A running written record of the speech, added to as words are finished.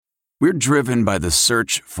We're driven by the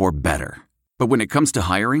search for better. But when it comes to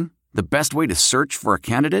hiring, the best way to search for a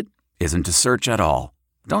candidate isn't to search at all.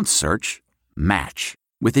 Don't search. Match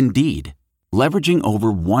with Indeed. Leveraging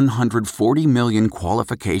over 140 million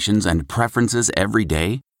qualifications and preferences every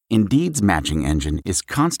day, Indeed's matching engine is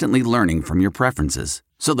constantly learning from your preferences.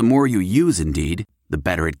 So the more you use Indeed, the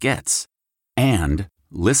better it gets. And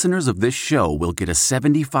listeners of this show will get a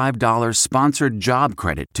 $75 sponsored job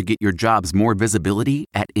credit to get your jobs more visibility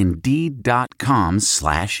at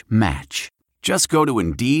Indeed.com/match. Just go to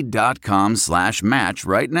Indeed.com/match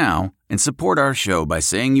right now and support our show by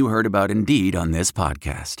saying you heard about Indeed on this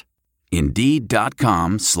podcast.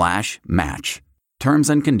 Indeed.com/match. Terms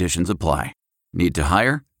and conditions apply. Need to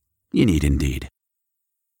hire? You need Indeed.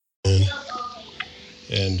 And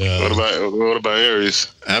what about Aries?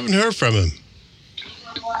 I haven't heard from him.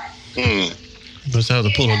 Must have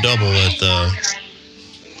to pull a double at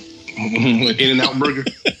In-N-Out Burger.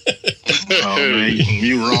 Oh man,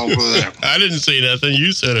 you wrong for that. I didn't say nothing.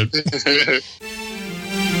 You said it.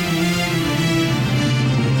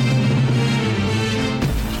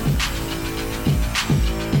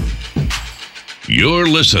 You're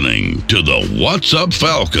listening to the What's Up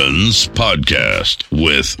Falcons podcast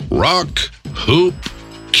with Rock, Hoop,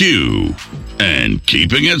 Q, and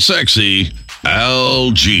keeping it sexy,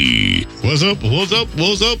 Al G. What's up, and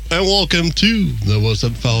welcome to the What's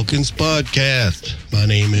Up Falcons podcast. My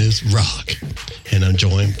name is Rock, and I'm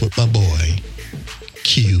joined with my boy,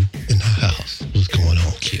 Q, in the house. What's going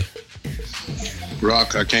on, Q?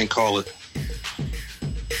 Rock, I can't call it.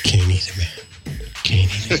 Can't either, man.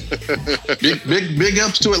 Big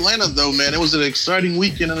ups to Atlanta, though, man. It was an exciting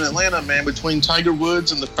weekend in Atlanta, man, between Tiger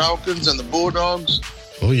Woods and the Falcons and the Bulldogs.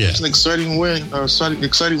 Oh, yeah. It's an exciting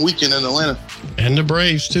weekend in Atlanta. And the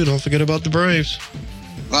Braves, too. Don't forget about the Braves.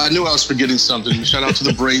 I knew I was forgetting something. Shout out to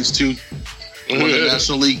the Braves, too. Won the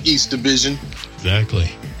National League East Division.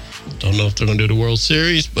 Exactly. Don't know if they're going to do the World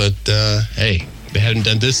Series, but, hey, they haven't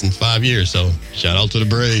done this in 5 years, so shout out to the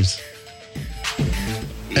Braves.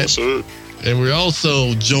 Yes, sir. And we're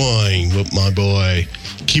also joined with my boy,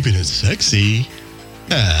 keeping it sexy,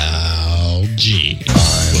 Al G.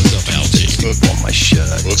 What's up, Al G? On my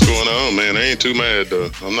shirt. What's going on, man? I ain't too mad, though.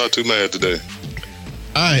 I'm not too mad today.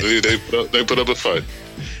 All right. They put up a fight.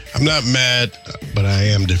 I'm not mad, but I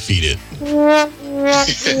am defeated. Defeated.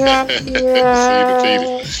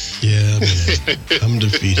 Yeah, man. I'm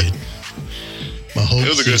defeated. It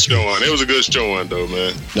was a good showing. It was a good showing, though,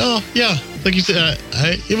 man. No, yeah, like you said,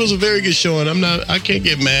 it was a very good showing. I can't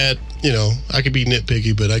get mad. You know, I could be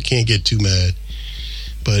nitpicky, but I can't get too mad.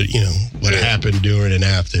 But you know what happened during and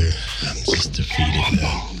after, I'm just defeated.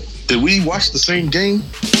 Man. Did we watch the same game?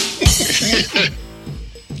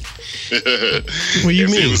 What do you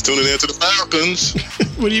mean? He was tuning in to the Falcons.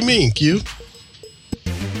 What do you mean, Q?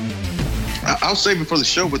 I'll save it for the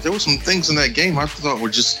show, but there were some things in that game I thought were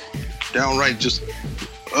just downright just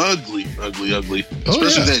ugly.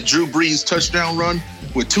 Especially that Drew Brees touchdown run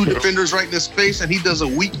with two defenders right in his face, and he does a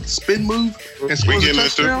weak spin move and scores a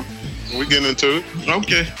touchdown. We getting into it.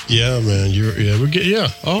 Okay. Yeah, man.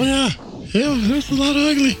 Oh, yeah. Yeah, there's a lot of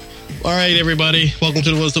ugly. All right, everybody. Welcome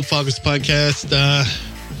to the What's Up Falcons podcast.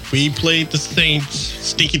 We played the Saints,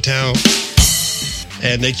 Stinky Town,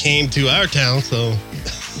 and they came to our town, so...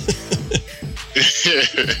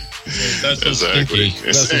 That's exactly.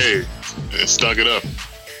 Stinky. It stunk it up.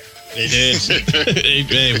 They did.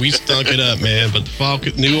 Hey, we stunk it up, man. But the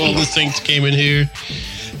Falcons, New Orleans Saints came in here,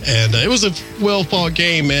 and it was a well-fought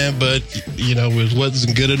game, man. But you know, it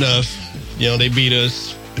wasn't good enough. You know, they beat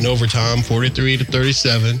us in overtime,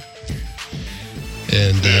 43-37,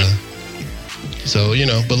 and so you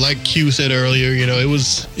know. But like Q said earlier, you know, it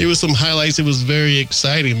was some highlights. It was very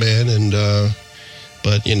exciting, man, and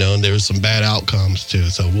but you know, there was some bad outcomes too.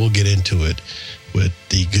 So we'll get into it with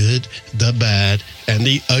the good, the bad, and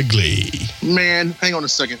the ugly. Man, hang on a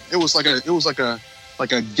second. It was like a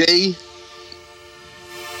gay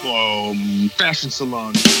fashion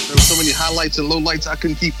salon. There were so many highlights and lowlights I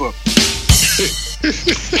couldn't keep up.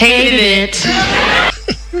 Hated it.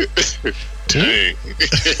 Dang.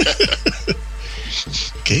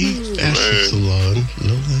 Gay fashion salon.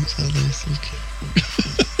 Lowlights, highlights, okay.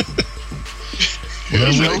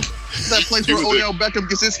 That place where Odell Beckham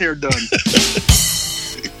gets his hair done.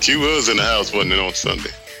 Q was in the house, wasn't it, on Sunday?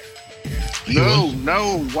 No.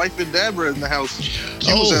 Wife and dad were in the house.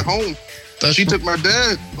 Q was at home. She took my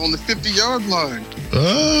dad on the 50-yard line.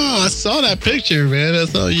 Oh, I saw that picture, man. I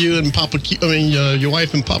saw you and Papa Q. Your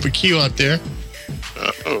wife and Papa Q out there.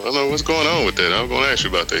 I don't know what's going on with that. I was going to ask you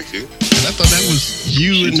about that, Q. And I thought that was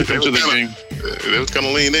you and the game. It was kind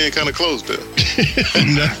of leaned in, kind of close there. No,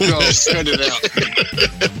 cut it out.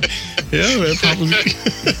 Yeah, man. Papa.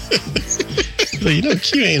 So, you know,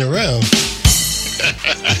 Q ain't around.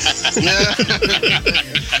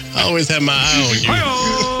 I always have my eye on you.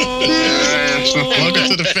 Welcome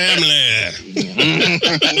to the family.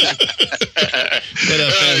 What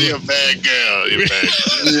a family. You're a bad girl. You're bad.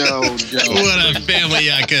 Yo. What a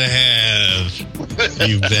family I could have.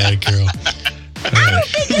 You bad girl.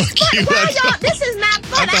 This is not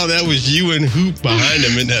I fun. thought that was you and Hoop behind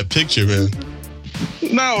him in that picture, man.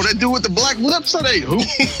 No, that dude with the black lips, that ain't who.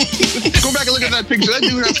 Go back and look at that picture. That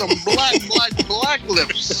dude has some black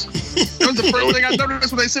lips. That was the first thing I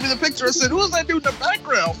noticed when they sent me the picture. I said, who is that dude in the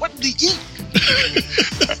background? What did he eat?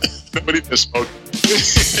 Nobody just spoke.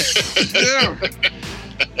 Yeah.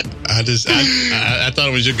 I thought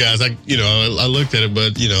it was you guys. I looked at it,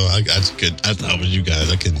 but I thought it was you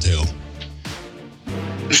guys. I couldn't tell.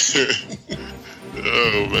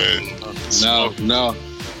 Oh man. No.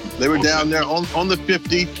 They were down there on the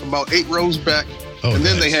 50, about 8 rows back. Oh, and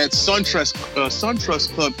then nice. they had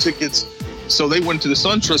SunTrust Club tickets. So they went to the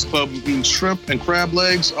SunTrust Club eating shrimp and crab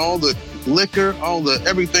legs, all the liquor, all the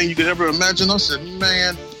everything you could ever imagine. I said,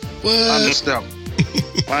 man, I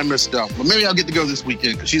missed out. But maybe I'll get to go this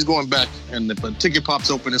weekend because she's going back. And if a ticket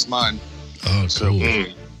pops open, it's mine. Oh, cool.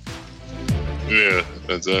 Yeah,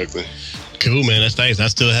 exactly. Cool, man. That's nice. I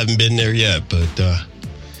still haven't been there yet, but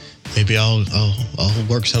maybe I'll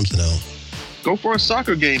work something out. Go for a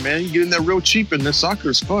soccer game, man. You get in there real cheap, and the soccer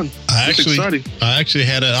is fun. It's exciting. I actually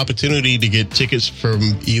had an opportunity to get tickets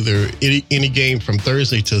from either any game from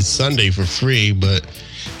Thursday to Sunday for free, but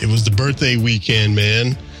it was the birthday weekend,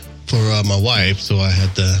 man, for my wife. So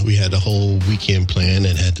we had the whole weekend plan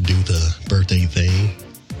and had to do the birthday thing.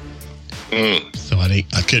 So I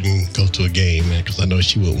couldn't go to a game, man, because I know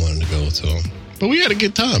she wouldn't want to go. So, but we had a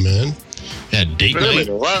good time, man. Had date night.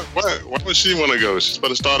 Why would she want to go? She's about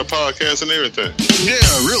to start a podcast and everything. Yeah,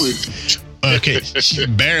 really. Okay, she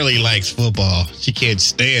barely likes football. She can't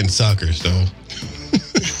stand soccer, so.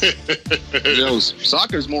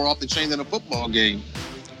 Soccer's more off the chain than a football game.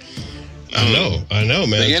 I know,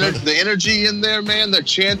 man. The energy in there, man. They're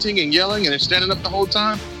chanting and yelling, and they're standing up the whole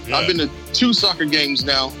time. Yeah. I've been to 2 soccer games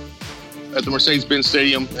now at the Mercedes-Benz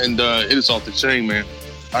Stadium, and it is off the chain, man.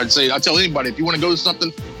 I tell anybody, if you want to go to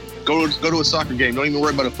something, go to a soccer game. Don't even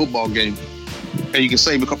worry about a football game, and you can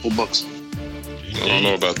save a couple bucks. I don't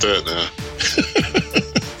know about that now.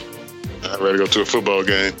 I'd rather go to a football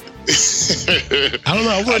game. I don't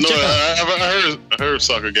know. I heard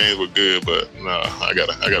soccer games were good, but no, I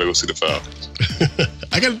gotta go see the Falcons.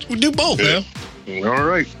 I gotta do both, man. All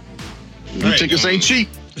right. Tickets ain't cheap.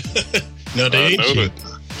 No, they ain't cheap.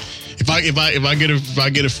 If I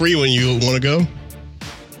get a free one, you want to go?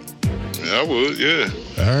 Yeah, I would. Yeah.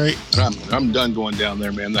 All right. I'm done going down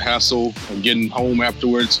there, man. The hassle of getting home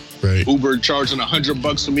afterwards. Right. Uber charging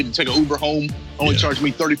 $100 for me to take an Uber home. Only charged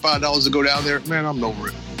me $35 to go down there. Man, I'm over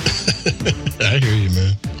it. I hear you,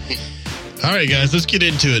 man. All right, guys, let's get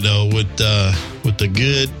into it though with the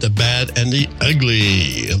good, the bad, and the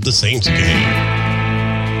ugly of the Saints game.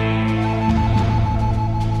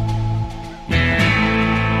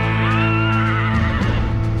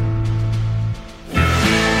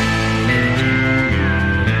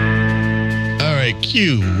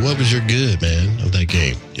 Q, what was your good, man, of that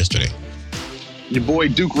game yesterday? Your boy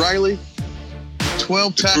Duke Riley,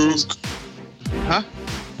 12 tackles. Duke. Huh?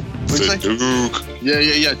 What'd you say? Duke.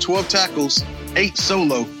 Yeah. 12 tackles, 8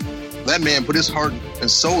 solo. That man put his heart and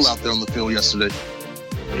soul out there on the field yesterday.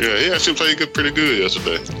 Yeah, he actually played pretty good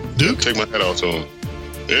yesterday. Duke? Take my hat off to him.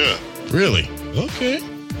 Yeah. Really? Okay.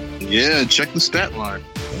 Yeah, check the stat line.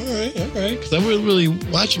 All right. Because I wasn't really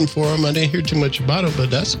watching for him. I didn't hear too much about him, but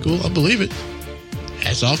that's cool. I believe it.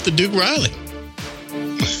 Hats off to Duke Riley.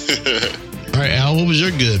 All right, Al, what was your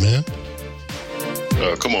good, man?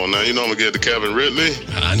 Come on now. You know I'm going to get to Calvin Ridley.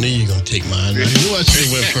 I knew you were going to take mine. Who I say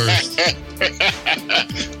went first?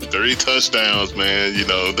 3 touchdowns, man. You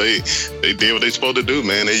know, they did what they supposed to do,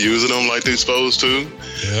 man. They using them like they supposed to.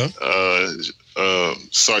 Yeah.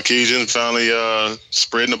 Sarkisian finally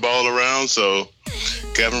spreading the ball around. So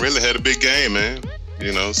Calvin Ridley had a big game, man.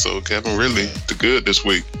 You know, so Calvin Ridley the good this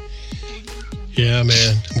week. Yeah,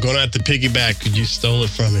 man. I'm going to have to piggyback because you stole it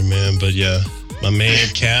from me, man. But yeah, my man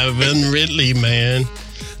Calvin Ridley, man.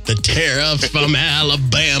 The tariffs from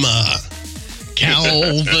Alabama.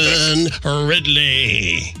 Calvin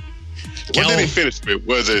Ridley. What did he finish with?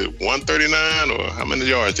 Was it 139 or how many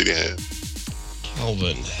yards did he have?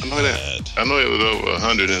 Calvin. I know it was over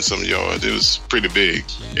 100 and some yards. It was pretty big.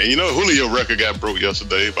 And you know, Julio record got broke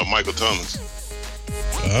yesterday by Michael Thomas.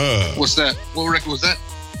 What's that? What record was that?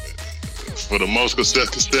 For the most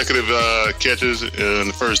consecutive catches in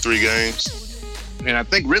the first 3 games. And I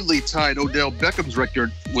think Ridley tied Odell Beckham's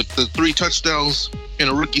record with the 3 touchdowns in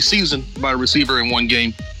a rookie season by a receiver in one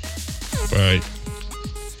game. Right.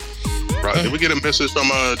 Right. Did we get a message from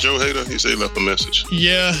Joe Hader? He said he left a message.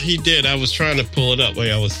 Yeah, he did. I was trying to pull it up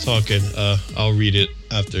while I was talking. I'll read it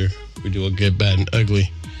after we do a good, bad, and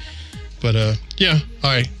ugly. But, yeah.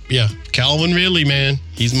 All right. Yeah. Calvin Ridley, man.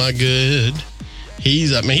 He's my good.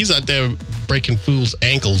 He's out there breaking fools'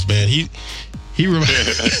 ankles, man.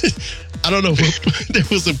 I don't know. There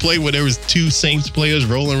was a play where there was 2 Saints players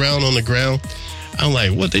rolling around on the ground. I'm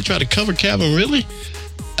like, what? They tried to cover Calvin Ridley?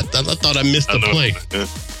 I thought I missed the play. Yeah.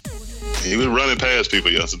 He was running past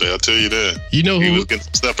people yesterday. I'll tell you that. You know who? He was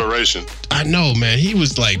getting separation. I know, man. He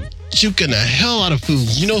was like juking the hell out of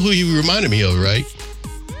fools. You know who he reminded me of, right?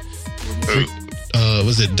 Who?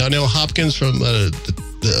 Was it Donnell Hopkins from the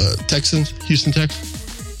Texans, Houston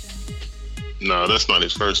Texans? No, that's not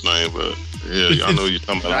his first name, but yeah, I know you're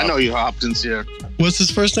talking about. I know you, Hopkins. Yeah. What's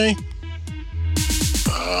his first name?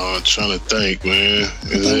 I'm trying to think, man.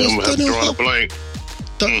 I'm gonna have to draw a blank.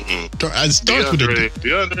 It starts with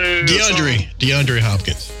DeAndre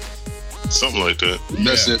Hopkins. Something like that.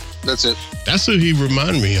 That's it. That's who he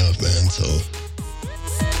reminded me of, man. So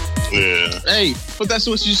yeah. Hey, but that's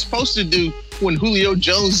what you're supposed to do when Julio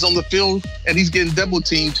Jones is on the field and he's getting double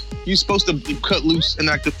teamed. You're supposed to be cut loose and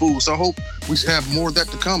act a fool. So I hope we have more of that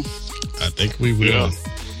to come. I think we will. Yeah.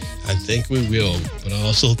 I think we will. But I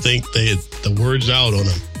also think the word's out on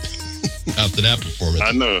him after that performance.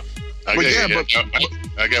 I know. I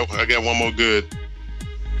got one more good.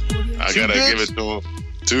 I gotta give it to him.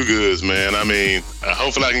 2 goods, man. I mean,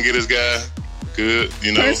 hopefully I can get this guy good.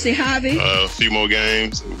 You know, Percy Harvey. A few more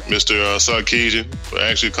games. Mr. Sarkisian for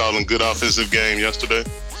actually calling good offensive game yesterday.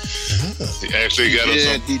 He actually got us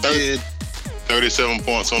 37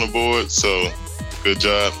 points on the board. So good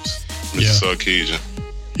job, Mr. Sarkisian.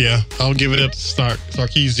 Yeah, I'll give it up to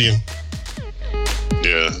Sarkisian.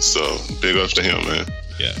 Yeah, so big ups to him, man.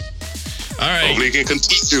 Yeah. All right. Hopefully he can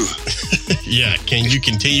continue. Yeah, can you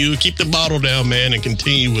continue? Keep the bottle down, man, and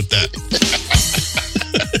continue with that.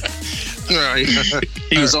 All right.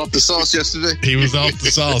 He was off the sauce yesterday. He was off the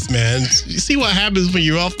sauce, man. You see what happens when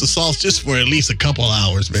you're off the sauce just for at least a couple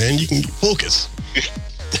hours, man? You can focus.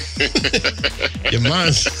 Your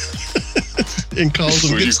mind's and cause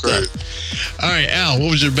some good stuff. All right, Al, what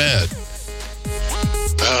was your bad?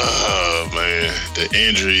 Oh, man. The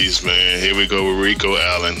injuries, man. Here we go with Rico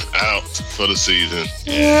Allen out for the season.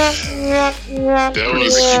 Yeah. That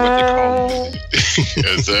was what they call it.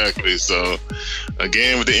 Exactly. So,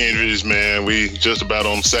 again, with the injuries, man, we just about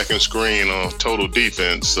on second screen on total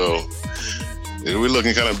defense. So, we're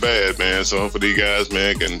looking kind of bad, man. So, hopefully these guys,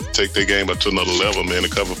 man, can take their game up to another level, man, to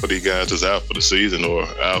cover for these guys that's out for the season or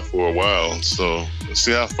out for a while. So, let's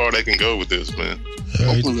see how far they can go with this, man.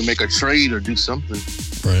 Hopefully we make a trade or do something.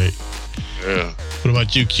 Right. Yeah. What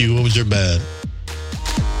about you, Q? What was your bad?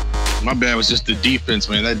 My bad was just the defense,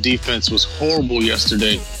 man. That defense was horrible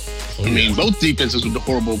yesterday. I mean, both defenses were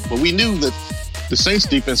horrible, but we knew that the Saints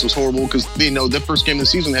defense was horrible because, you know, their first game of the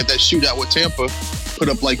season had that shootout with Tampa, put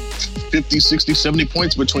up like 50, 60, 70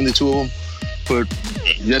 points between the two of them. But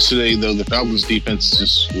yesterday, though, the Falcons defense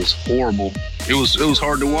just was horrible. It was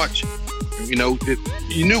hard to watch. You know,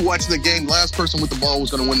 you knew watching the game, last person with the ball was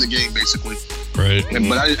going to win the game, basically. Right.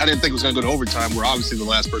 But I didn't think it was going to go to overtime, where obviously the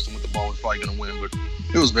last person with the ball was probably going to win. But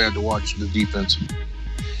it was bad to watch the defense.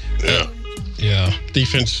 Yeah. Yeah.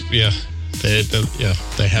 Defense, yeah.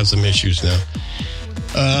 They have some issues now.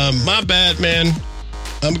 My bad, man.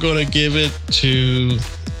 I'm going to give it to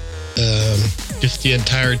just the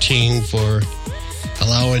entire team for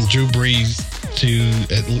allowing Drew Brees to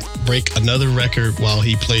break another record while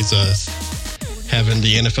he plays us, having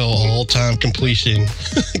the NFL all-time completions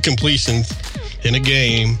in a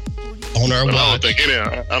game on our watch. I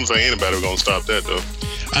don't think anybody was going to stop that, though.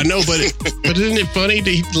 I know, but isn't it funny?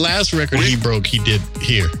 The last record he broke, he did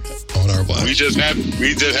here on our watch. We just happen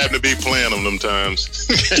to be playing them times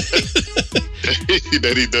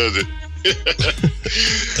that he does it.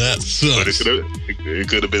 That sucks. But it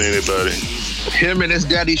could have been anybody. Him and his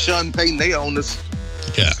daddy Sean Payton, they owned us.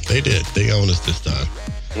 Yeah, they did. They owned us this time.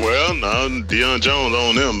 Well, no, Deion Jones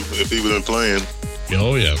owned them if he was playing.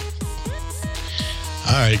 Oh yeah.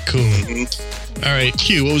 All right, cool. Mm-hmm. All right,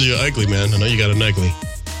 Q, what was your ugly, man? I know you got an ugly.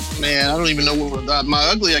 Man, I don't even know what my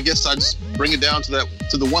ugly. I guess I just bring it down to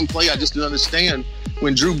the one play I just didn't understand.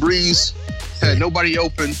 When Drew Brees had nobody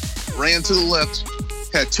open, ran to the left,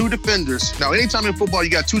 had 2 defenders. Now, anytime in football you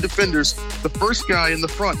got 2 defenders, the first guy in the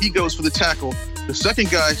front, he goes for the tackle. The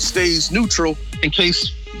second guy stays neutral in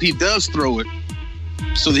case he does throw it.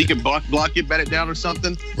 so that he can block it, bat it down or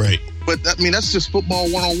something. Right. But I mean, that's just football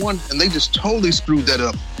 101, and they just totally screwed that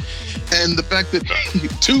up. And the fact that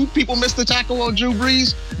 2 people missed the tackle on Drew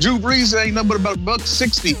Brees ain't nothing but about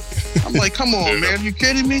 $160. I'm like, come on, man, you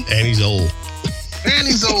kidding me? And he's old. And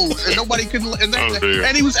nobody could.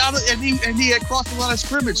 And he was out, and he had crossed the line of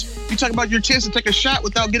scrimmage. You talk about your chance to take a shot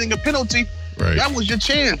without getting a penalty. Right. That was your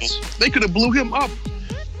chance. They could have blew him up.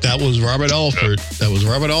 That was Robert Alford.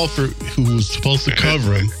 Who was supposed to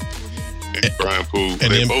cover him. And Brian Poole.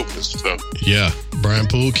 And they both missed stuff. Yeah, Brian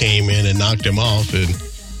Poole came in and knocked him off, and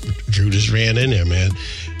Drew just ran in there, man.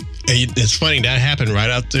 And it's funny that happened right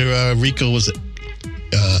after Rico was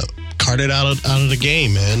carted out of the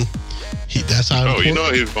game, man. That's how. Oh, you know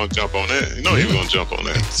he was going to jump on that. He was going to jump on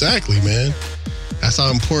that. Exactly, man. That's how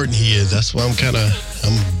important he is. That's why I'm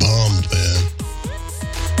bummed, man.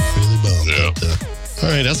 Really bummed. Yeah. But, all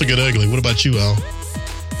right, that's a good ugly. What about you, Al?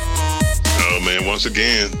 Oh, man, once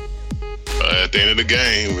again, at the end of the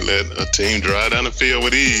game, we let a team drive down the field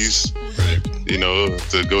with ease. Right. You know,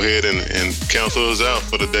 to go ahead and cancel us out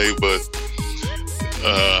for the day. But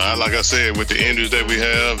like I said, with the injuries that we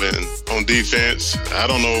have and on defense, I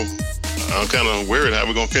don't know. I'm kind of worried how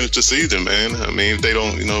we're going to finish the season, man. I mean, if they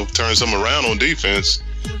don't, turn something around on defense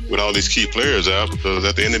with all these key players out, because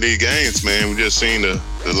at the end of these games, man, we just seem to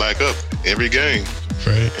lack up every game.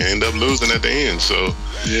 Right. And end up losing at the end. So,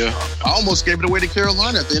 yeah. I almost gave it away to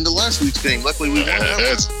Carolina at the end of last week's game. Luckily, we won that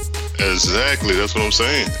one. Exactly. That's what I'm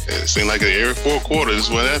saying. It seems like every 4 quarters is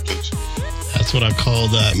what happens. That's what I call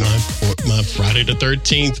that, my Friday the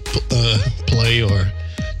 13th play or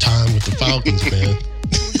time with the Falcons, man.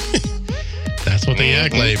 That's what they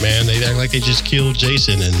act like, man. They act like they just killed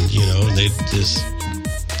Jason, and they just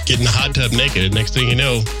get in the hot tub naked. And next thing you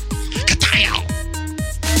know, ka-tow!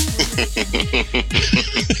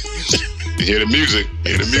 You hear the music.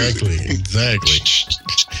 Exactly. Exactly.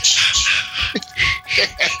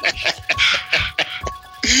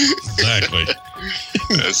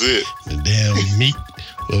 That's it. The damn meat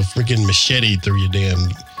or a freaking machete through your damn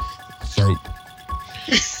throat.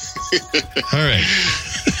 All right.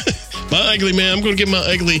 My ugly, man. I'm going to get my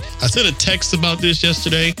ugly. I sent a text about this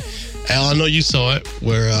yesterday. Al, I know you saw it,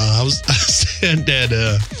 where I said that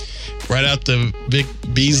right after Vic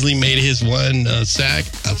Beasley made his one sack,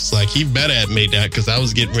 I was like, he better have made that, because I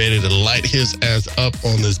was getting ready to light his ass up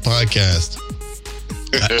on this podcast.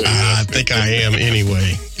 I think I am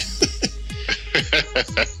anyway.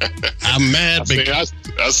 I'm mad because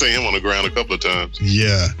I seen him on the ground a couple of times.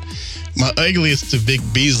 Yeah. My ugly is to Vic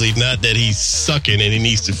Beasley, not that he's sucking and he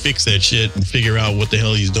needs to fix that shit and figure out what the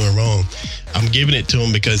hell he's doing wrong. I'm giving it to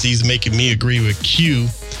him because he's making me agree with Q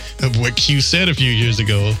of what Q said a few years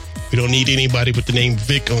ago. We don't need anybody with the name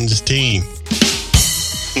Vic on this team.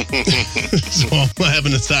 So I'm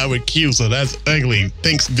having to side with Q, so that's ugly.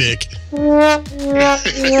 Thanks, Vic. Told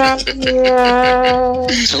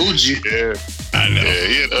you. Yeah. I know. Yeah,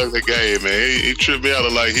 he an ugly guy, man. He tripped me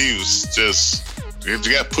out like he was just... He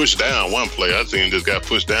got pushed down one play. I think he just got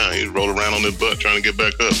pushed down. He rolled around on his butt trying to get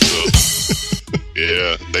back up. So,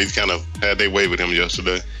 yeah, they kind of had their way with him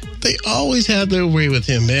yesterday. They always have their way with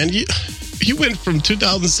him, man. He went from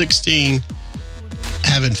 2016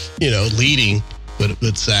 having, leading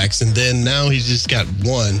with sacks, and then now he's just got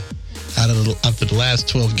one after the last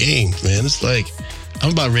 12 games, man. It's like,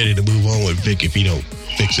 I'm about ready to move on with Vic if he don't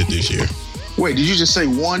fix it this year. Wait, did you just say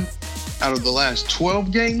one out of the last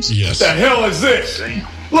 12 games? Yes. The hell is this? Damn.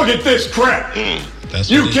 Look at this crap.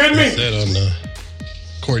 That's you what kidding me? Said on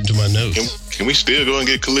according to my notes. Can we still go and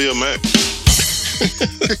get Khalil Mack?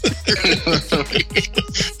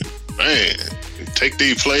 Man, take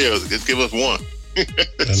these players. Just give us one. I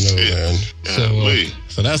know, man.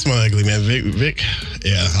 So that's my ugly, man. Vic,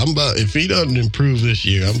 yeah, if he doesn't improve this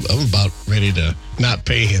year, I'm about ready to not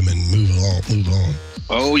pay him and move on.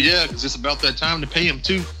 Oh, yeah, because it's about that time to pay him,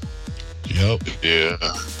 too. Yep. Yeah,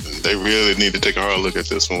 they really need to take a hard look at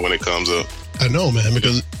this one when it comes up. I know, man,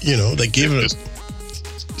 because, they give it...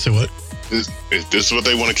 Say what? If this is what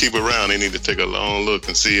they want to keep around, they need to take a long look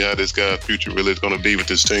and see how this guy's future really is going to be with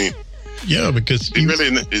this team. Yeah, because...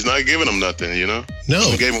 He's not giving them nothing, No.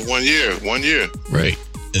 He gave him 1 year. Right.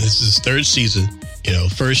 And this is his third season.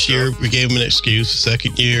 First year, we gave him an excuse.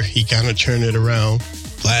 Second year, he kind of turned it around.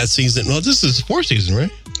 Last season... No, this is his fourth season,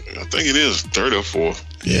 right? I think it is third or fourth.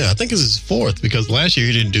 Yeah, I think it's his fourth, because last year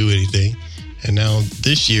he didn't do anything. And now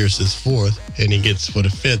this year is his fourth, and he gets for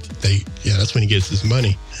the fifth. That's when he gets his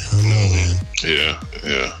money. I don't know, man. Yeah.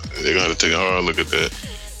 They're going to take a hard look at that.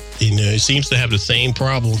 He seems to have the same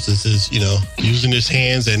problems as his, using his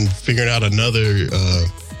hands and figuring out another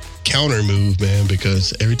counter move, man,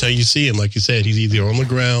 because every time you see him, like you said, he's either on the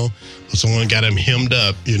ground or someone got him hemmed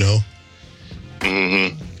up, you know?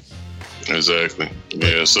 Mm-hmm. Exactly.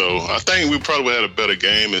 Yeah, so I think we probably had a better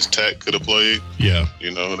game as Tack could have played. Yeah.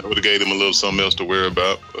 You know, that would have gave them a little something else to worry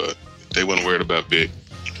about, but they weren't worried about big.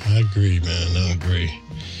 I agree, man. I agree.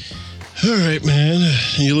 All right, man.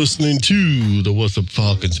 You're listening to the What's Up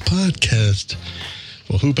Falcons podcast.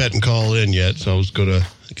 Well, Hoop hadn't called in yet, so I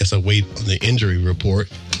guess I'll wait on the injury report.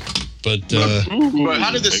 But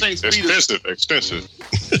how did the Saints beat us? Expensive.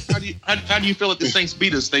 How do you feel that the Saints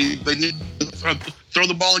beat us? They need to throw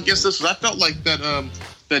the ball against us. I felt like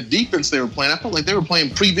that defense they were playing. I felt like they were playing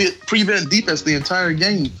prevent defense the entire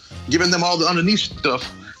game, giving them all the underneath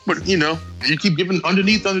stuff. But you know, you keep giving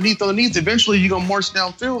underneath. Eventually, you're gonna march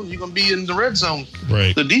downfield. You're gonna be in the red zone.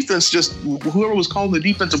 Right. The defense whoever was calling the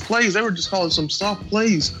defensive plays, they were just calling some soft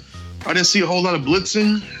plays. I didn't see a whole lot of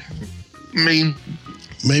blitzing. I mean,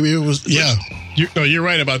 maybe it was. Yeah. You're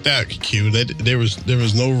right about that, Q. That there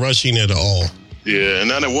was no rushing at all. Yeah, and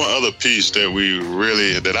now the one other piece that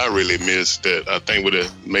I really missed that I think would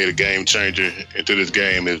have made a game changer into this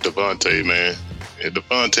game is Devontae, man. If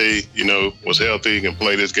Devontae, you know, was healthy and can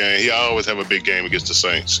play this game, he always have a big game against the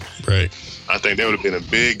Saints. Right. I think that would have been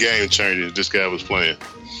a big game changer if this guy was playing.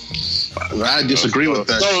 I disagree with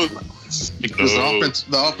that. Because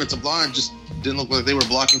the offensive line just didn't look like they were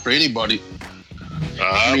blocking for anybody.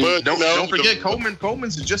 But don't forget,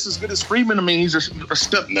 Coleman's just as good as Freeman. I mean, he's a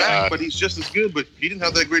step back, but he's just as good. But he didn't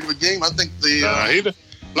have that great of a game. I think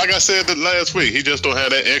like I said last week, he just don't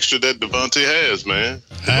have that extra that Devontae has, man.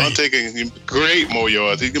 Devontae can create more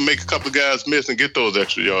yards. He can make a couple of guys miss and get those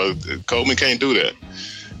extra yards. Coleman can't do that.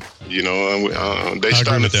 You know, they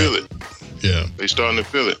starting to feel it. Yeah, they starting to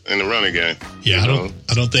feel it in the running game. Yeah,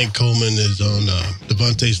 I don't think Coleman is on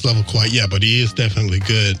Devontae's level quite yet, but he is definitely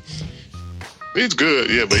good. He's good,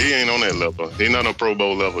 yeah, but he ain't on that level. He's not on Pro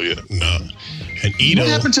Bowl level yet. No. And Ito, what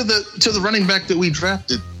happened to the running back that we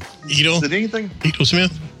drafted? Ito? Did anything? Ito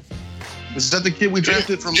Smith? Is that the kid we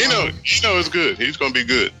drafted from? Ito is good. He's going to be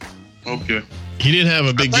good. Okay. He didn't have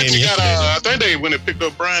a big game yesterday. I think they went and picked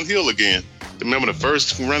up Brian Hill again. Remember the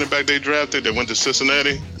first running back they drafted that went to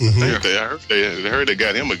Cincinnati? Mm-hmm. I heard they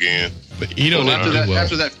got him again. But Ito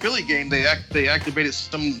after that Philly game, they activated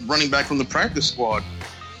some running back from the practice squad.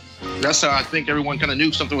 That's how I think everyone kind of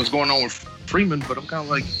knew something was going on with Freeman, but I'm kind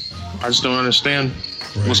of like, I just don't understand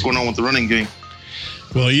what's going on with the running game.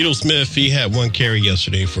 Well, Ito Smith, he had one carry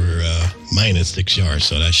yesterday for -6 yards,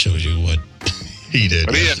 so that shows you what he did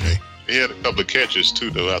yesterday. He had a couple of catches,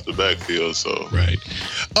 too, though, out the backfield, so. Right.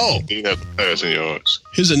 Oh. He had the passing yards.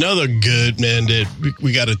 Here's another good, man, that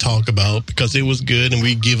we got to talk about because it was good and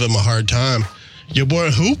we give him a hard time. Your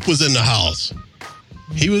boy Hoop was in the house.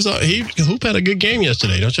 Hoop had a good game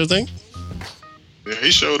yesterday, don't you think? Yeah,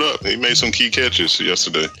 he showed up. He made some key catches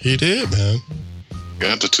yesterday. He did, man.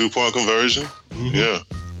 Got the 2-point conversion. Mm-hmm. Yeah.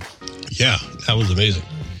 Yeah, that was amazing.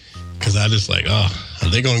 Because I just like, are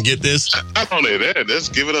they going to get this? Not only that, let's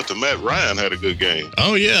give it up to Matt Ryan. Had a good game.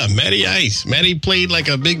 Oh, yeah, Matty Ice. Matty played like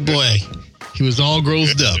a big boy. He was all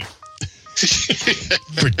grossed up.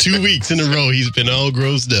 For 2 weeks in a row, he's been all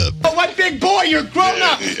grossed up. Oh, what big boy? You're grown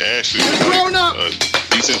up. You're grown up.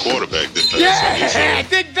 Decent quarterback this time. Yeah,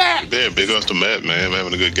 dig that. Yeah, big ups to Matt, man.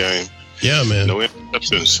 Having a good game. Yeah, man. No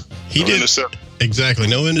interceptions. Exactly.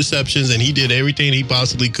 No interceptions, and he did everything he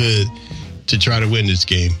possibly could to try to win this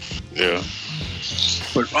game. Yeah.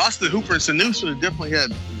 But Austin Hooper and Sanu should have definitely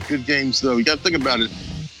had good games, though. You got to think about it.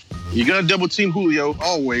 You're going to double team Julio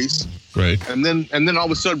always. Right. And then all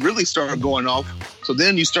of a sudden really start going off. So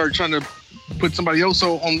then you start trying to put somebody else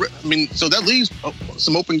on. I mean, so that leaves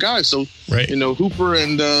some open guys. So, right. You know, Hooper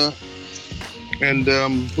and Hooper Sanu. And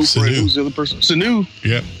who's the other person? Sanu.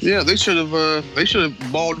 Yeah. Yeah, they should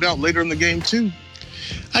have balled out later in the game too.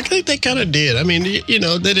 I think they kind of did. I mean, you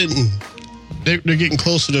know, they didn't. They're getting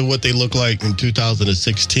closer to what they look like in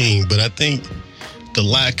 2016, but I think the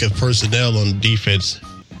lack of personnel on defense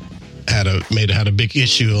had a big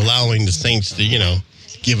issue, allowing the Saints to, you know,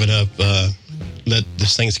 give it up, let the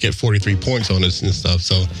Saints get 43 points on us and stuff.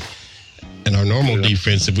 So, in our normal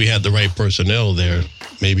defense, if we had the right personnel there,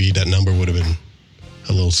 maybe that number would have been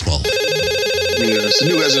a little small. Yeah,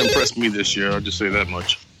 Sanu hasn't impressed me this year. I'll just say that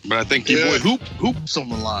much. But I think your boy Hoop's on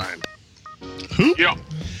the line. Hoop? Yeah.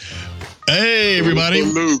 Hey, everybody.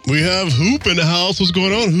 We have Hoop in the house. What's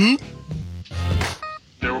going on, Hoop?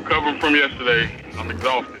 They're recovering from yesterday. I'm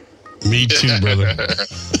exhausted. Me too, brother.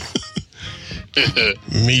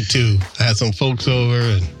 Me too. I had some folks over,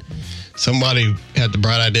 and somebody had the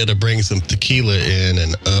bright idea to bring some tequila in,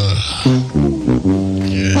 and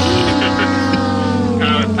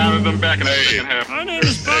pounded them back in the second half. I know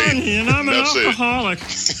it's fun. and I'm an That's it. alcoholic.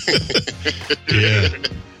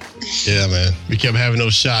 Yeah, man. We kept having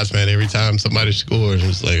those shots, man. Every time somebody scored, it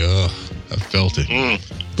was like, oh, I felt it.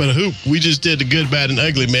 But Hoop, we just did the good, bad, and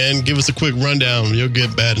ugly, man. Give us a quick rundown of your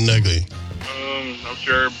good, bad, and ugly. I'm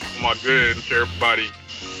sure my good. I'm sure everybody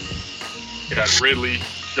got Ridley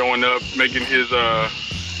showing up, making his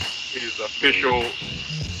official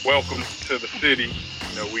welcome to the city.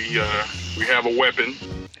 You know, we have a weapon.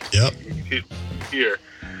 Yep. Here.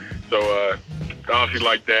 So obviously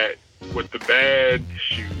like that. With the bad,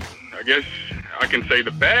 shoot, I guess I can say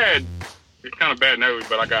the bad, it's kind of bad and ugly,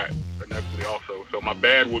 but I got an ugly also. So my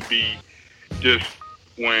bad would be just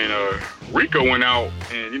when Rico went out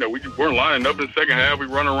and, you know, we weren't lining up in the second half. We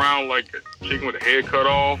run around like a chicken with a head cut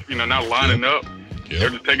off, you know, not lining up. Yep. They're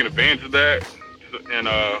just taking advantage of that. And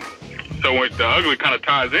so the ugly kind of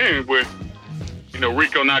ties in with, you know,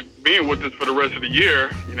 Rico not being with us for the rest of the year.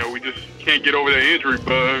 You know, we just can't get over that injury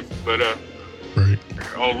bug. But right.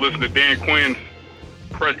 I'll listen to Dan Quinn's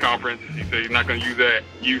press conference. He said he's not going to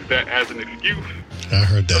use that as an excuse. I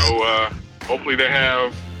heard that. So hopefully they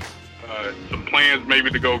have some plans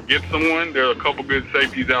maybe to go get someone. There are a couple good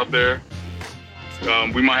safeties out there.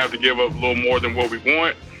 We might have to give up a little more than what we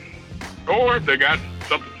want. Or if they got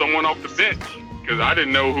someone off the bench. Because I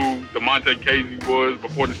didn't know who DeMonte Casey was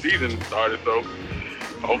before the season started. So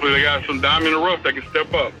hopefully they got some diamond in the rough that can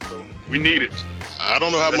step up. So we need it. I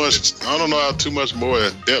don't know how too much more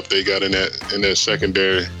depth they got in that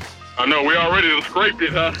secondary. I know we already scraped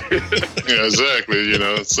it, huh? Yeah, exactly. You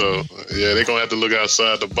know, so yeah, they're gonna have to look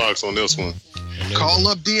outside the box on this one. Call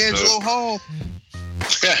up D'Angelo Hall.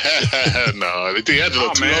 No,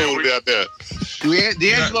 D'Angelo too old to be out there.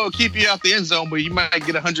 D'Angelo will keep you out the end zone, but you might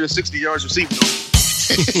get 160 yards receiving.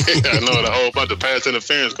 I know, a whole bunch of pass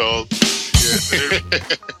interference calls.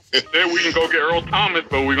 Then we can go get Earl Thomas,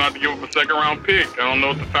 but we're going to have to give him a second-round pick. I don't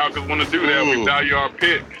know if the Falcons want to do that. We value our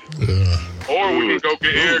picks. Or we can go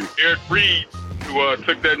get Eric Reed, who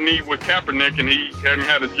took that knee with Kaepernick, and he hadn't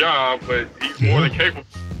had a job, but he's more than capable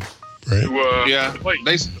to play.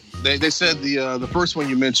 They said the first one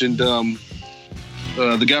you mentioned,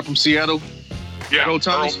 the guy from Seattle, Earl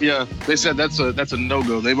Thomas. Earl. Yeah, they said that's a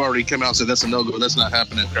no-go. They've already come out and said that's a no-go. That's not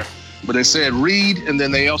happening. Okay. But they said Reed, and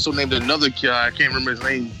then they also named another guy. I can't remember his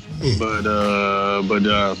name. But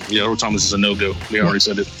Earl Thomas is a no-go. They already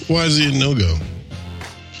said it. Why is he a no-go?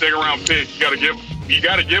 Second round pick. You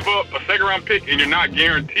got to give up a second round pick, and you're not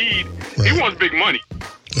guaranteed. Right. He wants big money.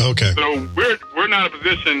 Okay. So we're not in a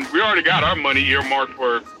position. We already got our money earmarked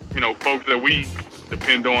for folks that we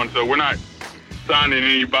depend on. So we're not signing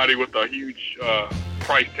anybody with a huge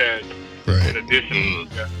price tag. Right. In addition.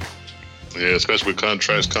 Yeah, especially with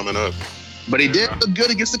contracts coming up. But he did look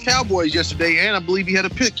good against the Cowboys yesterday, and I believe he had a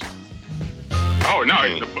pick. Oh no!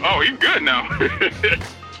 He's good now.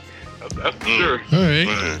 That's for sure. All right.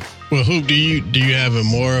 Well, Hoop, do you have a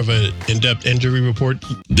more of an in-depth injury report?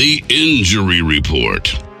 The injury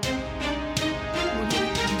report.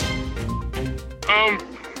 Well,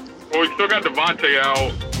 we still got Devontae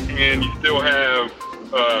out, and you still have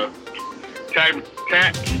Tack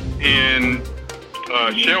and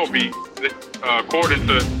Shelby. According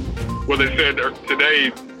to what they said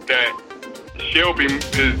today, that Shelby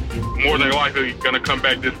is more than likely going to come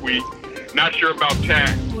back this week. Not sure about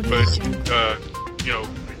Tack, but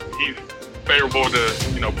he's favorable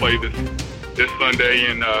to play this Sunday.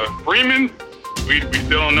 And Freeman, we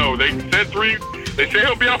still don't know. They said They say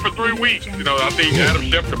he'll be out for 3 weeks. I think Adam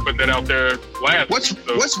Schefter put that out there last week.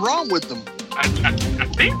 So what's wrong with them? I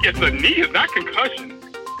think it's a knee. It's not concussion.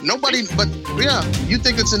 Nobody, but yeah, you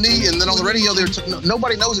think it's a knee, and then on the radio,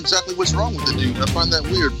 nobody knows exactly what's wrong with the dude. I find that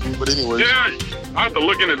weird. But anyway, yeah, I have to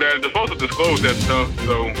look into that. They're supposed to disclose that stuff,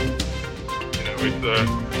 so it's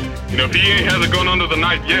if he hasn't gone under the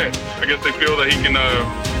knife yet, I guess they feel that he can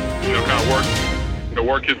kind of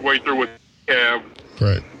work his way through with Cab.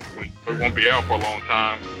 Right. He won't be out for a long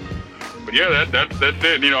time. But yeah, that's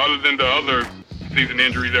it. Other than the other season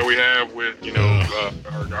injuries that we have with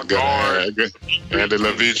our guard, Andy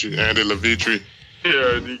Levitri.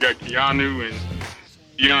 Yeah, you got Keanu and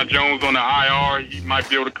Deion Jones on the IR. He might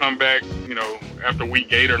be able to come back, after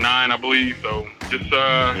week 8 or 9, I believe. So just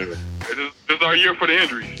this is our year for the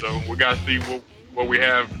injuries. So we got to see what we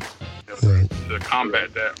have to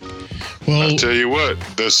combat that. Well, I'll tell you what,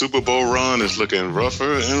 the Super Bowl run is looking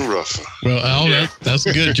rougher and rougher. Well, Al, that's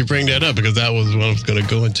good you bring that up, because that was what I was going to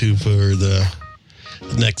go into for the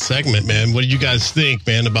next segment, man. What do you guys think,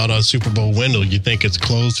 man, about our Super Bowl window? You think it's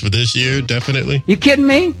closed for this year, definitely? You kidding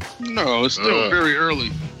me? No, it's still very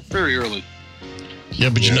early. Very early. Yeah,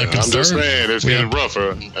 but you're not concerned. I'm just saying it's getting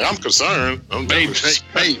rougher. I'm concerned. Hey,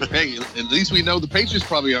 at least we know the Patriots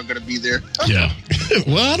probably aren't going to be there. Yeah.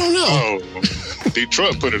 Well, I don't know. Oh,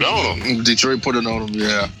 Detroit put it on them. Detroit put it on them,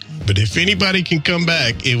 yeah. But if anybody can come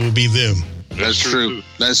back, it will be them. That's true.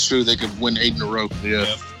 That's true. They could win 8 in a row.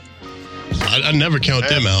 Yeah. I never count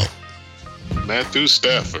them out. Matthew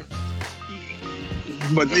Stafford.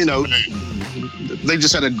 But, you know, they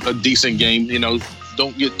just had a decent game. You know,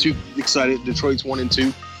 don't get too excited. Detroit's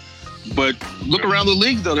 1-2. But look around the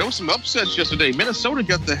league, though. There were some upsets yesterday. Minnesota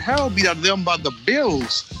got the hell beat out of them by the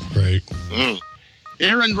Bills. Right.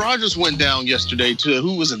 Aaron Rodgers went down yesterday to,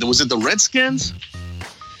 who was it? Was it the Redskins?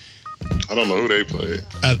 I don't know who they played.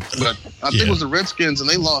 But I think it was the Redskins, and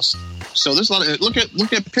they lost. So there's a lot of look at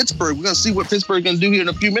Pittsburgh. We're gonna see what Pittsburgh is gonna do here in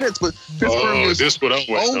a few minutes. But Pittsburgh is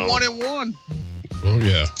 1-1. Oh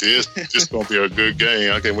yeah, this gonna be a good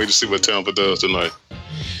game. I can't wait to see what Tampa does tonight.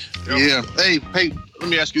 Yeah. Hey, let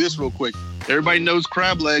me ask you this real quick. Everybody knows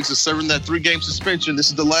Crab Legs is serving that 3-game suspension. This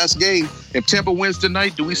is the last game. If Tampa wins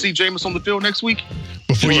tonight, do we see Jameis on the field next week?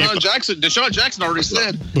 Deshaun Jackson already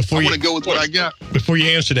said, I want to go with what I got. Before you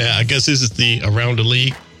answer that, I guess this is the Around the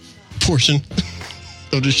League portion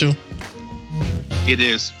of the show. It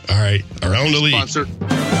is. All right. Around the League.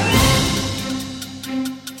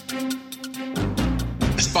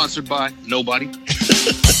 Sponsored by nobody.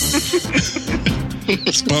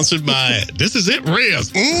 Sponsored by This Is It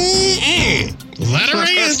Ribs. Ladder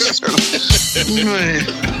Ranch.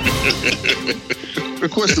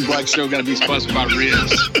 Request the Black Show got to be sponsored by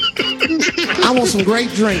Ribs. I want some great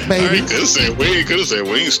drink, baby. Could have said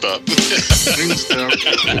Wingstop. Wingstop.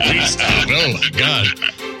 Oh my God.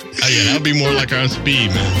 Oh, yeah, that'll be more like our speed,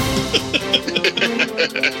 man.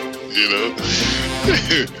 You know.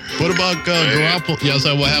 What about Garoppolo? Yeah,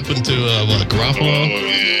 so what happened to Garoppolo? Oh,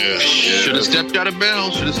 yeah. Should have stepped out of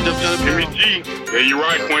bounds. Jimmy G. Yeah, you're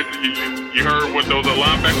right, Quincy. You heard what those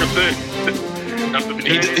linebackers said after the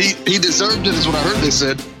game? He deserved it, is what I heard they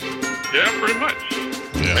said. Yeah, pretty much.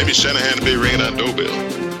 Yeah. Maybe Shanahan to be ringing out doorbell.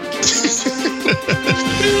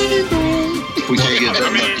 We can't get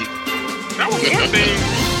that lucky. That was one thing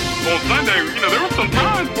on Sunday. You know, there were some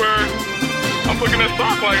times where I'm looking at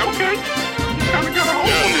stock like, okay, you kind of got a hold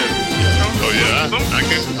on this. Oh yeah, I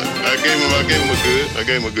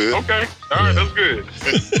gave him a good. Okay, all right, that's good.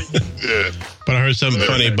 Yeah. But I heard something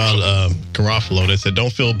funny about Garoppolo. They said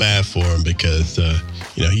don't feel bad for him because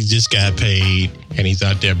you know he just got paid and he's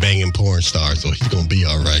out there banging porn stars, so he's gonna be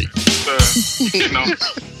all right. You know,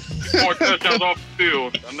 more touchdowns off the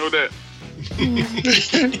field. I know that.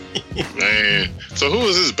 Man, so who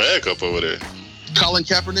is his backup over there? Colin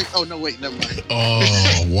Kaepernick? Oh, no, wait, never mind. Oh,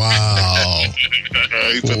 wow.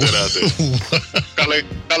 He put that out there.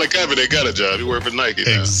 Colin Kaepernick got a job. He worked for Nike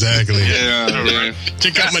now. Exactly. Yeah.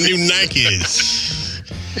 Check out my new Nikes.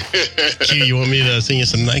 Q, you want me to send you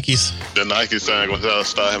some Nikes? The Nike sign going to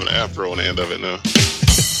start having an afro on the end of it now.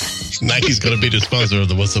 Nike's going to be the sponsor of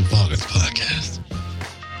the What's Up Falcons podcast.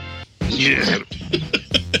 Yeah.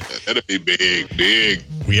 That'd be big.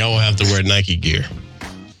 We all have to wear Nike gear.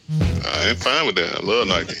 I ain't fine with that. I love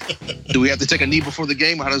Nike. Do we have to take a knee before the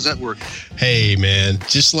game? How does that work? Hey, man,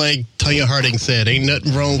 just like Tanya Harding said, ain't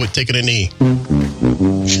nothing wrong with taking a knee. I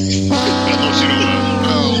know she don't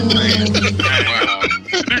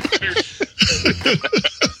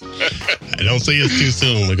I don't say it's too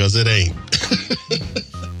soon because it ain't.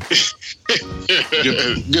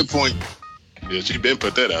 Good point. Yeah, she been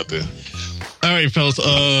put that out there. All right, fellas,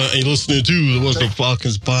 and you're listening to the What's Up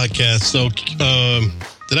Falcons podcast. So,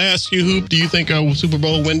 did I ask you, Hoop, do you think our Super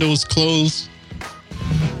Bowl window is closed?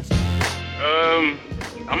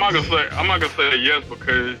 I'm not gonna say yes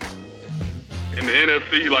because in the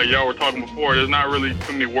NFC, like y'all were talking before, there's not really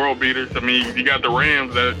too many world beaters. I mean, you got the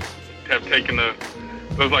Rams that have taken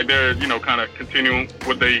looks like they're, you know, kind of continuing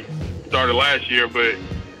what they started last year, but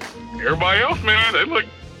everybody else, man, they look.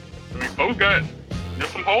 I mean, both got.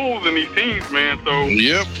 There's some holes in these teams, man. So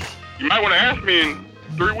yep. You might want to ask me in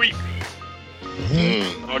 3 weeks.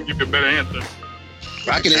 I'll give you a better answer.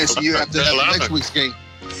 I can answer you after next week's game.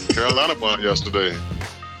 Carolina won yesterday.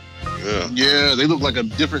 Yeah, they look like a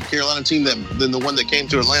different Carolina team than the one that came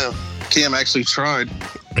to Atlanta. Cam actually tried.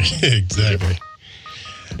 Exactly.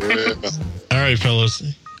 Yeah. All right, fellas.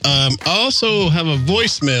 I also have a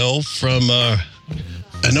voicemail from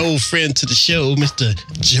an old friend to the show, Mr.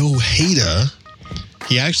 Joe Hader.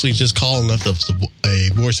 He actually just called and left us a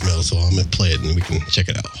voicemail, so I'm going to play it and we can check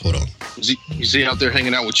it out. Hold on. You see out there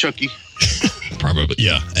hanging out with Chucky? Probably,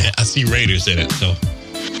 yeah. I see Raiders in it, so.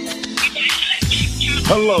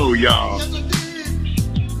 Hello, y'all.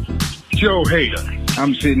 Joe Hader.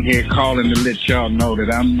 I'm sitting here calling to let y'all know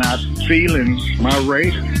that I'm not feeling my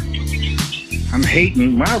Raiders. I'm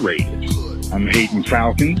hating my Raiders. I'm hating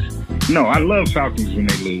Falcons. No, I love Falcons when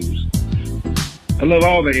they lose. I love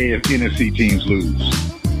all the NFC teams lose.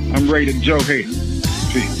 I'm rated Joe Hader.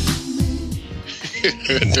 See.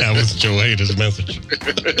 That was Joe Hader's message.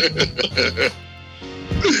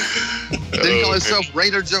 Didn't he call himself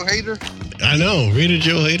Raider Joe Hader? I know, Raider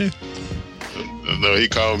Joe Hader. No, he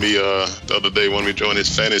called me the other day when we joined his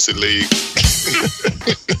fantasy league.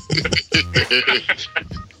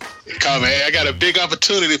 He called me, hey, I got a big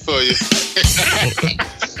opportunity for you.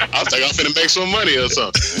 I was like, I'm finna make some money or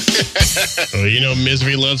something. Well, you know,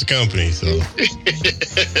 misery loves company, so.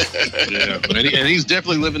 Yeah, and he's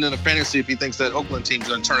definitely living in a fantasy if he thinks that Oakland team's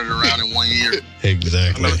gonna turn it around in 1 year.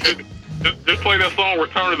 Exactly. Just play that song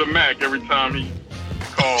 "Return of the Mac" every time he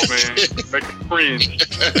calls, man. Make him cringe.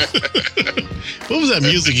 What was that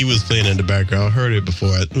music he was playing in the background? I heard it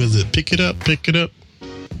before. Was it Pick It Up, Pick It Up?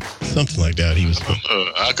 Something like that. He was.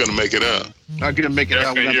 I couldn't make it out. I couldn't make it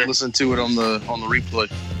out. We have to listen to it on the replay.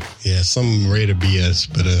 Yeah, some Raider BS.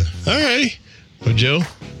 But all right. Well, Joe,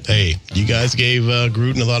 hey, you guys gave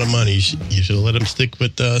Gruden a lot of money. You should let him stick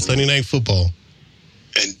with Sunday Night Football.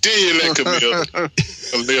 And then you let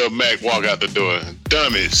Khalil Mack walk out the door.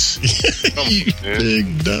 Dummies.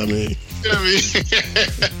 Big dummy.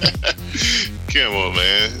 Come on,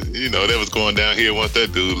 man. You know, that was going down here once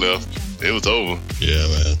that dude left. It was over. Yeah,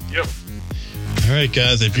 man. Yep. All right,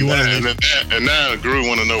 guys, if you want to... And now Gruden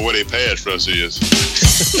want to know where they pass rush is.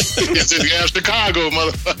 It's in Chicago,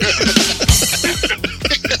 motherfucker.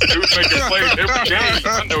 He was making plays every game.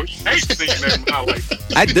 I know he hates seeing that in my life.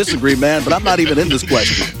 I disagree, man, but I'm not even in this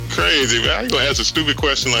question. Crazy, man. How you going to ask a stupid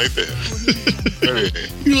question like that?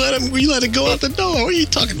 You let it go out the door. What are you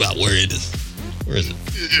talking about? Where it is? Where is it?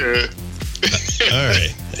 Yeah. All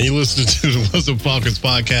right. And you listen to the What's Up Falcons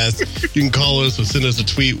podcast. You can call us or send us a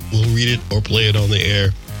tweet. We'll read it or play it on the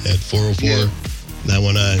air at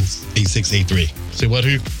 404-919-8683. Say what,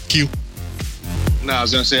 Q? No, I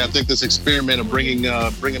was going to say, I think this experiment of bringing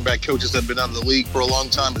back coaches that have been out of the league for a long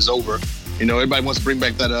time is over. You know, everybody wants to bring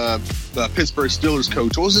back that Pittsburgh Steelers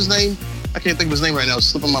coach. What was his name? I can't think of his name right now. It's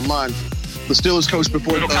slipping my mind. The Steelers coach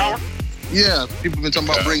before... Yeah, people have been talking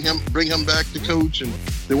about bring him back to coach, and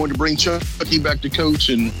they wanted to bring Chucky back to coach,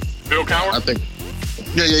 and Bill Cowher. I think,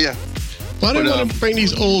 yeah. Why do they want to bring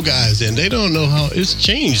these old guys in? They don't know how it's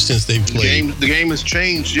changed since they've played. The game has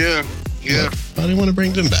changed. Yeah. Why do they want to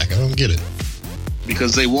bring them back? I don't get it.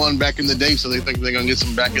 Because they won back in the day, so they think they're gonna get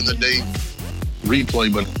some back in the day replay,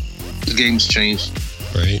 but the game's changed.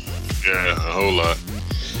 Right. Yeah, a whole lot.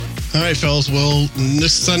 All right, fellas. Well,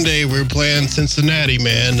 this Sunday we're playing Cincinnati,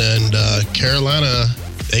 man, and Carolina,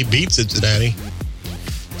 they beat Cincinnati.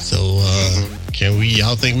 So,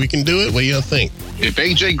 y'all think we can do it? What do y'all think? If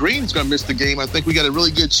AJ Green's going to miss the game, I think we got a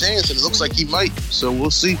really good chance, and it looks like he might. So we'll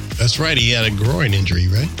see. That's right. He had a groin injury,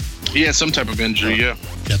 right? He had some type of injury, yeah.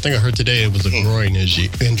 I think I heard today it was a groin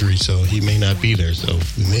injury, so he may not be there. So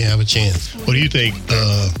we may have a chance. What do you think?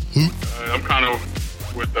 I'm kind of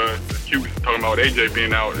with the Q talking about AJ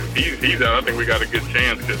being out. If he's out, I think we got a good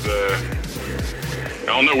chance because I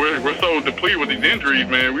don't know. We're so depleted with these injuries,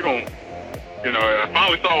 man. We don't. You know, I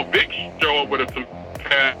finally saw Vic show up with some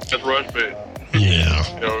pass rush, but yeah,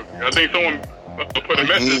 you know, I think someone put a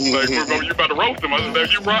message like, "You about to roast him?" I said,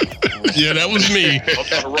 "That you right?" Yeah, that was me.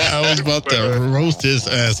 I was about to roast his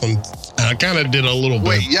ass. I kind of did a little bit.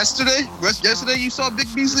 Wait, yesterday you saw Vic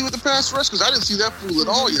Beasley with the pass rush? Because I didn't see that fool at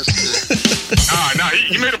all yesterday. Nah,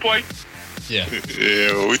 he made a play. Yeah.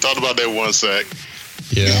 Yeah, well, we thought about that one sack.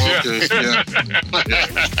 Yeah. Okay, yeah.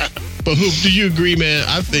 But Hoop, do you agree, man?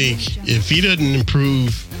 I think if he doesn't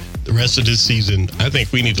improve the rest of this season, I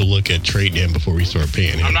think we need to look at trading him before we start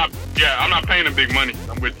paying him. I'm not paying him big money.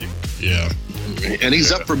 I'm with you. Yeah. And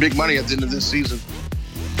he's up for big money at the end of this season.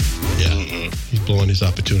 Yeah. He's blowing his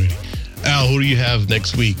opportunity. Al, who do you have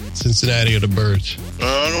next week? Cincinnati or the Birds?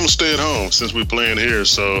 I'm going to stay at home since we're playing here.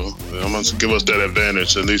 So I'm going to give us that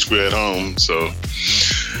advantage. At least we're at home. So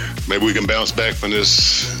maybe we can bounce back from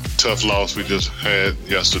this tough loss we just had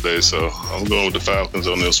yesterday. So I'm going with the Falcons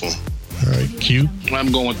on this one. All right, Q?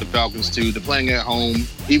 I'm going with the Falcons, too. They're playing at home.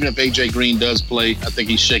 Even if A.J. Green does play, I think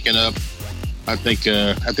he's shaking up. I think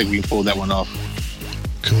we can pull that one off.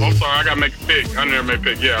 Cool. I'm sorry, I got to make a pick. I never made a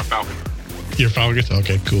pick. Yeah, Falcons. You're Falcons?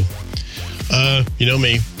 Okay, cool. You know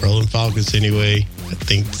me, rolling Falcons anyway. I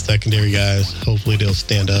think the secondary guys, hopefully they'll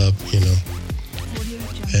stand up, you know.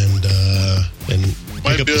 And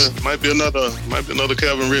might be another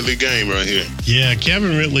Calvin Ridley game right here. Yeah,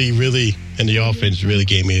 Calvin Ridley really, and the offense really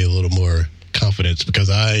gave me a little more confidence because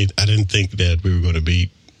I didn't think that we were going to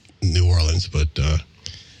beat New Orleans, but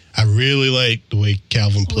I really like the way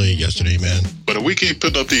Calvin played yesterday, man. But if we keep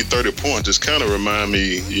putting up these 30 points, it's kind of remind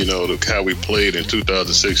me, how we played in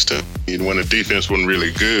 2016 when the defense wasn't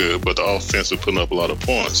really good, but the offense was putting up a lot of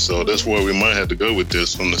points. So that's where we might have to go with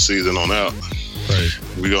this from the season on out. Right.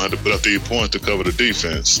 We're going to have to put up these points to cover the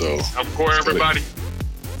defense. So outscore everybody.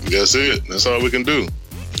 That's it. That's all we can do.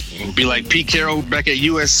 Be like Pete Carroll back at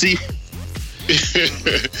USC.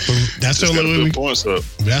 That's the only way we points up.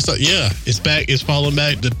 It's back. It's falling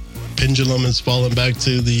back. The pendulum is falling back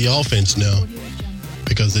to the offense now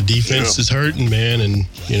because the defense is hurting, man. And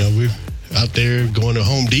we're out there going to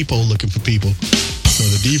Home Depot looking for people. So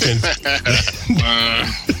the defense,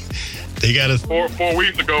 they got us. 4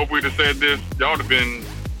 weeks ago, if we'd have said this, y'all would have been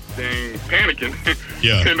panicking.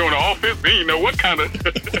 Yeah. And on the offense, we didn't know what kind of.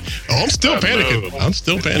 I'm still panicking.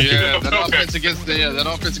 Yeah, that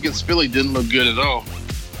offense against Philly didn't look good at all.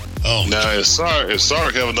 Oh, now if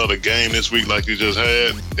Sark have another game this week like he just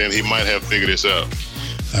had, then he might have figured this out.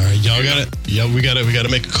 All right, y'all got it. Yeah, we got to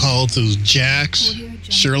make a call to Jack's,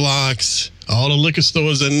 Sherlock's, all the liquor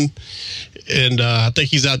stores, and I think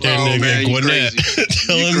he's out there in Gwinnett.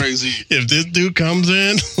 Tell him if this dude comes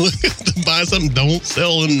in to buy something, don't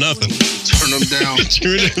sell him nothing. Turn him down.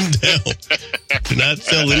 Turn him down. Do not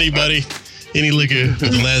sell anybody any liquor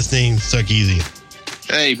with the last name Sarkeesian.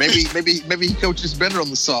 Hey, maybe he coaches better on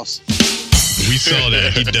the sauce. We saw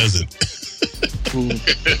that. He doesn't.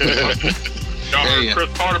 Y'all heard Chris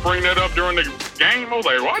Carter bring that up during the game? I was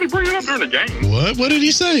like, why did he bring it up during the game? What? What did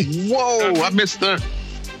he say? Whoa, I missed that.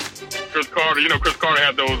 Chris Carter, Chris Carter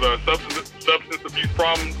had those substance abuse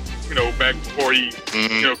problems, back before he,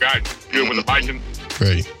 got good with the Vikings.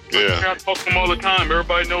 Right. Yeah. I talk to him all the time.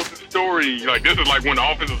 Everybody knows the story. Like, this is like when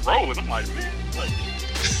the offense is rolling. I'm like, man,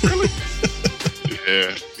 really?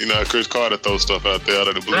 Yeah. Chris Carter throws stuff out there out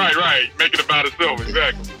of the blue. Right. Make it about itself.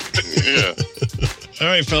 Exactly. Yeah. All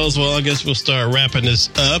right, fellas. Well, I guess we'll start wrapping this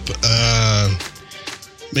up.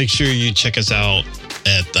 Make sure you check us out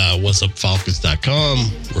at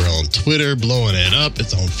whatsupfalcons.com. We're on Twitter, blowing it up.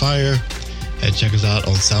 It's on fire. And check us out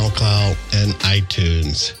on SoundCloud and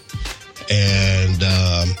iTunes. And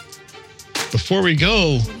before we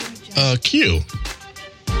go, Q,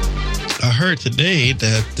 I heard today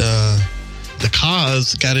that the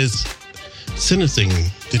cause got his sentencing.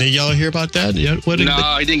 Did y'all hear about that? No,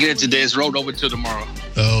 I didn't get it today. It's rolled over to tomorrow.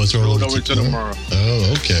 Oh, it's rolled over to tomorrow.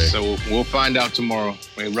 Oh, okay. So we'll find out tomorrow.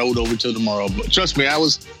 It rolled over to tomorrow. But trust me, I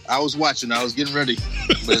was watching. I was getting ready.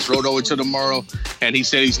 But it's rolled over to tomorrow. And he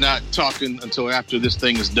said he's not talking until after this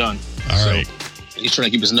thing is done. All right. He's trying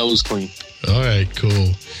to keep his nose clean. All right,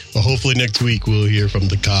 cool. Well, hopefully next week we'll hear from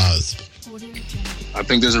the cause. I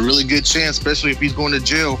think there's a really good chance, especially if he's going to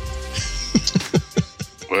jail.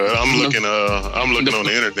 Well, I'm looking on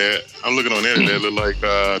the internet. It look like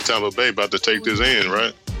Tampa Bay about to take this in,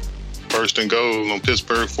 right? First and goal on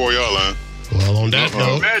Pittsburgh 4-yard line. Well, on that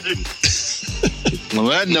note, on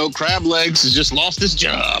that note, Crab Legs has just lost his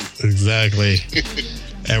job. Exactly.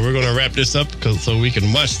 And we're going to wrap this up so we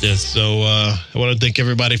can watch this. So I want to thank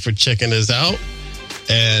everybody for checking us out.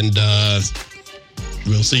 And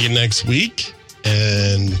we'll see you next week.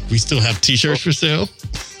 And we still have T-shirts for sale.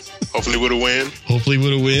 Hopefully with a win.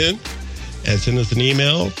 And send us an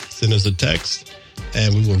email, send us a text,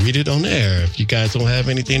 and we will read it on air. If you guys don't have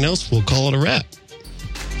anything else, we'll call it a wrap.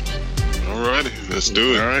 All righty, let's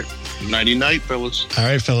do it. All right. Nighty-night, fellas. All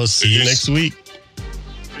right, fellas. See you next week.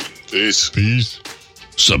 Peace.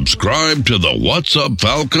 Subscribe to the What's Up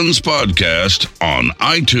Falcons podcast on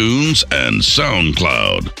iTunes and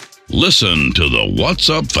SoundCloud. Listen to the What's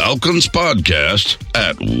Up Falcons podcast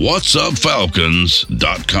at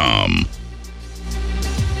whatsupfalcons.com.